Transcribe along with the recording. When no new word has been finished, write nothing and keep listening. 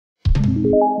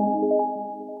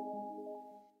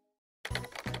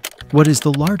What is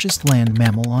the largest land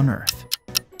mammal on Earth?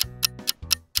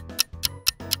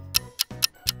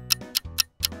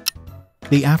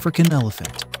 The African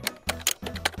elephant.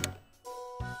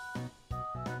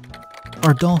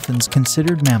 Are dolphins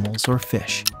considered mammals or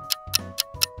fish?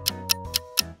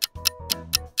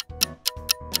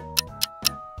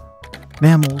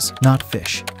 Mammals, not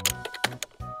fish.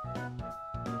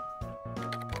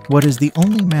 What is the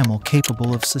only mammal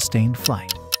capable of sustained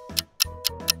flight?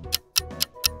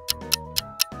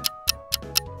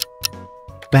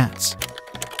 Bats.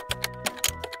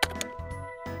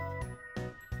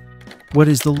 What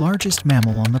is the largest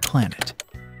mammal on the planet?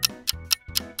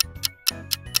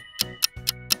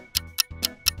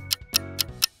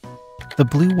 The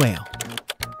blue whale.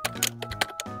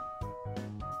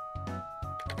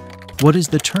 What is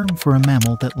the term for a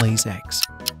mammal that lays eggs?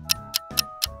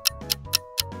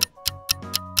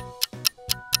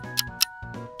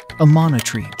 A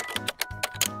monotreme.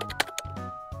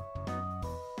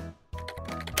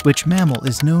 Which mammal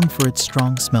is known for its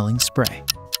strong-smelling spray?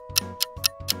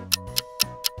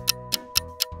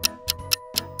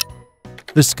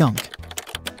 The skunk.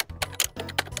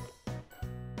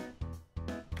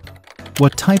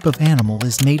 What type of animal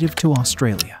is native to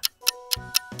Australia?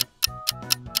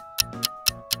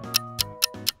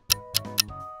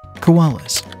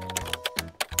 Koalas.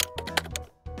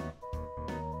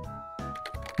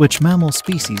 Which mammal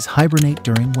species hibernate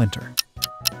during winter?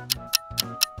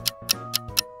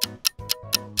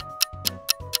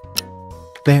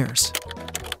 Bears.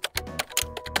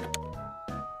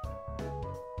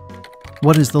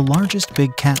 What is the largest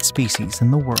big cat species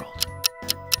in the world?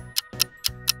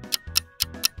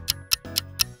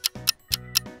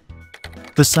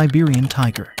 The Siberian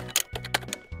tiger.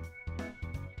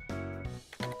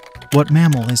 What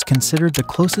mammal is considered the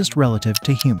closest relative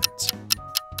to humans?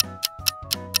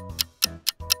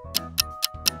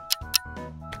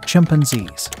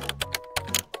 Chimpanzees.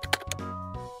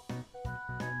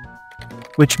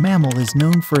 Which mammal is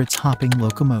known for its hopping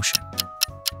locomotion?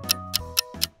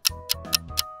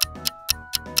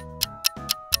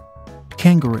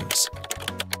 Kangaroos.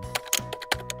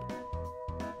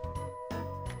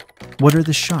 What are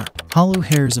the sharp, hollow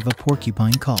hairs of a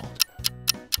porcupine called?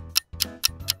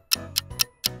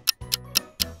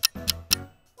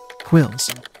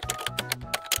 Quills.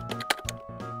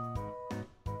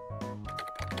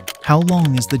 How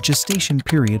long is the gestation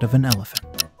period of an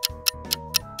elephant?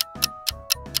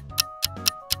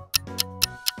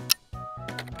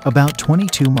 About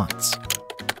 22 months.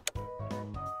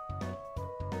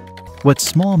 What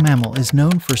small mammal is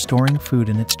known for storing food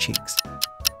in its cheeks?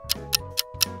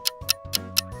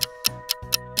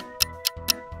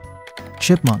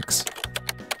 Chipmunks.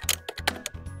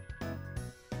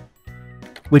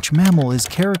 Which mammal is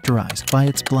characterized by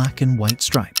its black and white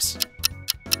stripes?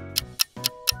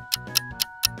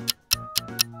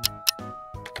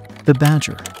 The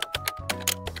badger.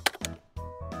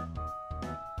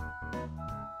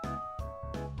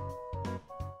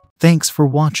 Thanks for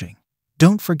watching.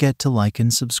 Don't forget to like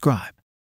and subscribe.